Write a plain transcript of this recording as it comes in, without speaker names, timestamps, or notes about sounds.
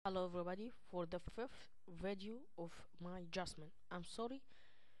Hello everybody for the fifth video of my Jasmine. I'm sorry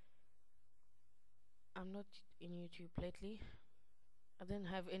I'm not in YouTube lately. I didn't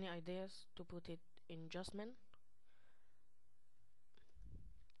have any ideas to put it in Jasmine,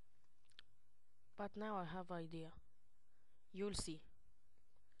 but now I have idea. You'll see.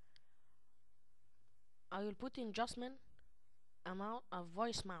 I will put in Jasmine a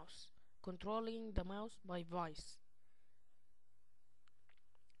voice mouse, controlling the mouse by voice.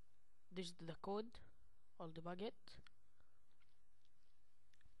 This is the code. I'll debug it.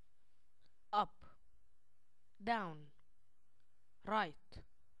 Up, down, right,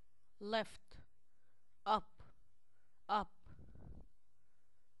 left, up, up.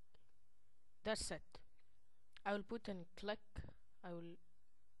 That's it. I will put in click. I will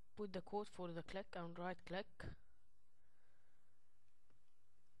put the code for the click and right click.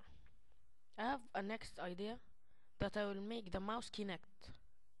 I have a next idea that I will make the mouse connect.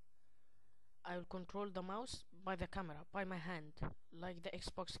 I will control the mouse by the camera, by my hand, like the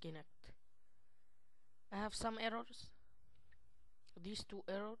Xbox Kinect. I have some errors, these two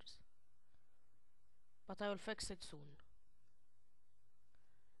errors, but I will fix it soon.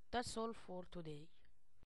 That's all for today.